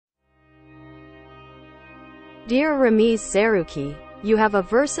Dear Ramiz Zerrouki, you have a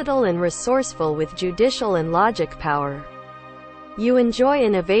versatile and resourceful with judicial and logic power. You enjoy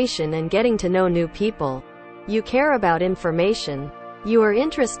innovation and getting to know new people. You care about information. You are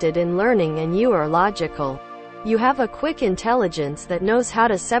interested in learning and you are logical. You have a quick intelligence that knows how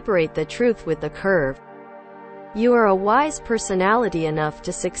to separate the truth with the curve. You are a wise personality enough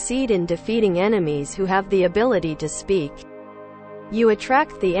to succeed in defeating enemies who have the ability to speak. You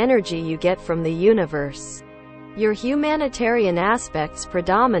attract the energy you get from the universe. Your humanitarian aspects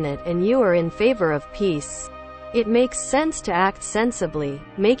predominate and you are in favor of peace. It makes sense to act sensibly,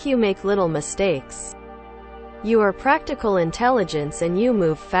 make you make little mistakes. You are practical intelligence and you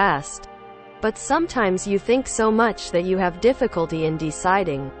move fast. But sometimes you think so much that you have difficulty in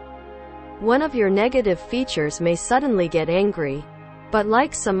deciding. One of your negative features may suddenly get angry. But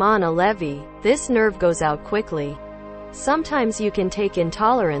like Simon Levy, this nerve goes out quickly. Sometimes you can take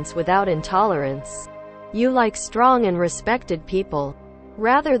intolerance without intolerance. You like strong and respected people.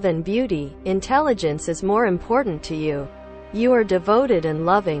 Rather than beauty, intelligence is more important to you. You are devoted and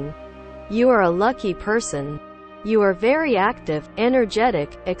loving. You are a lucky person. You are very active,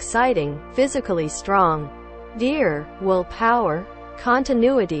 energetic, exciting, physically strong. Dear, willpower,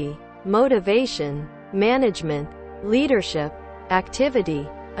 continuity, motivation, management, leadership, activity,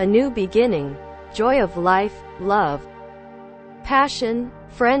 a new beginning, joy of life, love, passion,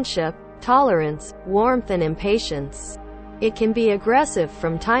 friendship, tolerance, warmth and impatience. It can be aggressive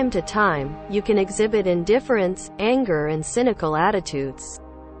from time to time. You can exhibit indifference, anger and cynical attitudes.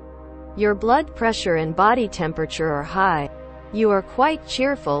 Your blood pressure and body temperature are high. You are quite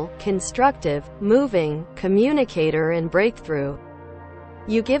cheerful, constructive, moving, communicator and breakthrough.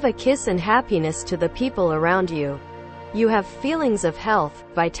 You give a kiss and happiness to the people around you. You have feelings of health,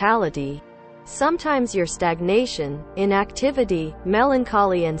 vitality. Sometimes your stagnation, inactivity,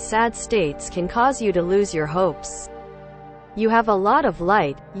 melancholy and sad states can cause you to lose your hopes. You have a lot of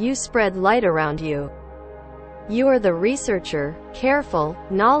light, you spread light around you. You are the researcher, careful,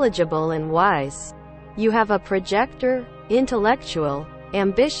 knowledgeable and wise. You have a projector, intellectual,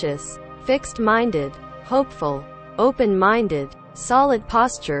 ambitious, fixed-minded, hopeful, open-minded, solid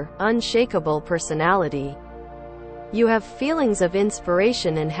posture, unshakable personality. You have feelings of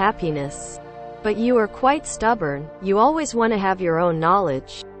inspiration and happiness. But you are quite stubborn, you always want to have your own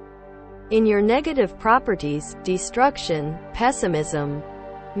knowledge. In your negative properties, destruction, pessimism,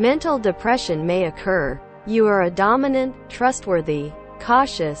 mental depression may occur. You are a dominant, trustworthy,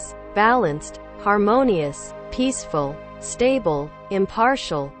 cautious, balanced, harmonious, peaceful, stable,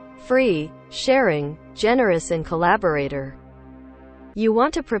 impartial, free, sharing, generous and collaborator. You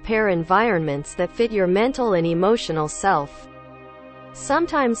want to prepare environments that fit your mental and emotional self.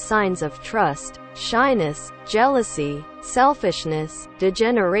 Sometimes signs of trust, shyness, jealousy, selfishness,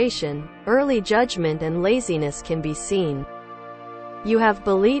 degeneration, early judgment and laziness can be seen. You have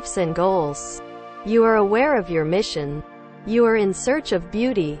beliefs and goals. You are aware of your mission. You are in search of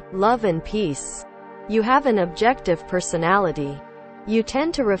beauty, love and peace. You have an objective personality. You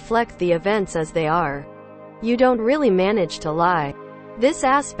tend to reflect the events as they are. You don't really manage to lie. This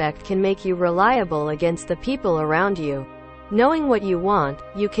aspect can make you reliable against the people around you. Knowing what you want,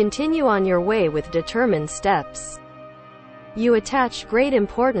 you continue on your way with determined steps. You attach great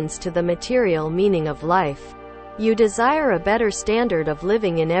importance to the material meaning of life. You desire a better standard of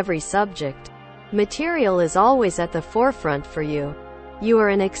living in every subject. Material is always at the forefront for you. You are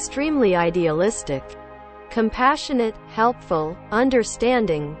an extremely idealistic, compassionate, helpful,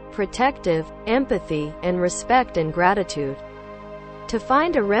 understanding, protective, empathy, and respect and gratitude. To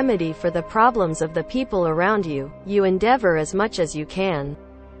find a remedy for the problems of the people around you, you endeavor as much as you can.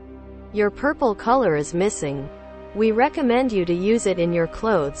 Your purple color is missing. We recommend you to use it in your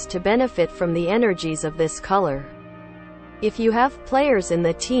clothes to benefit from the energies of this color. If you have players in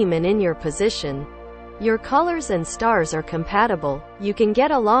the team and in your position, your colors and stars are compatible, you can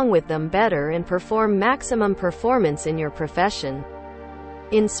get along with them better and perform maximum performance in your profession.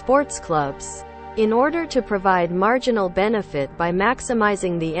 In sports clubs, in order to provide marginal benefit by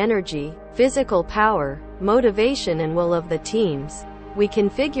maximizing the energy, physical power, motivation and will of the teams, we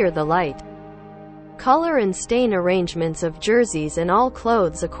configure the light, color and stain arrangements of jerseys and all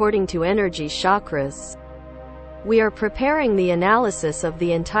clothes according to energy chakras. We are preparing the analysis of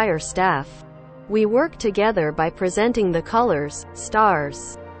the entire staff. We work together by presenting the colors,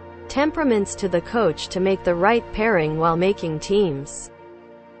 stars, temperaments to the coach to make the right pairing while making teams.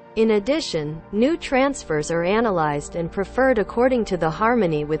 In addition, new transfers are analyzed and preferred according to the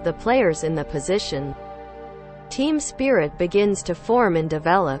harmony with the players in the position. Team spirit begins to form and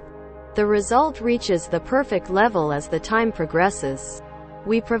develop. The result reaches the perfect level as the time progresses.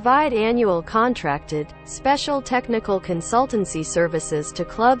 We provide annual contracted, special technical consultancy services to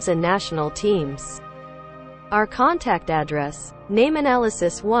clubs and national teams. Our contact address,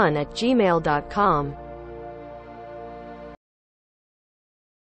 nameanalysis1@gmail.com.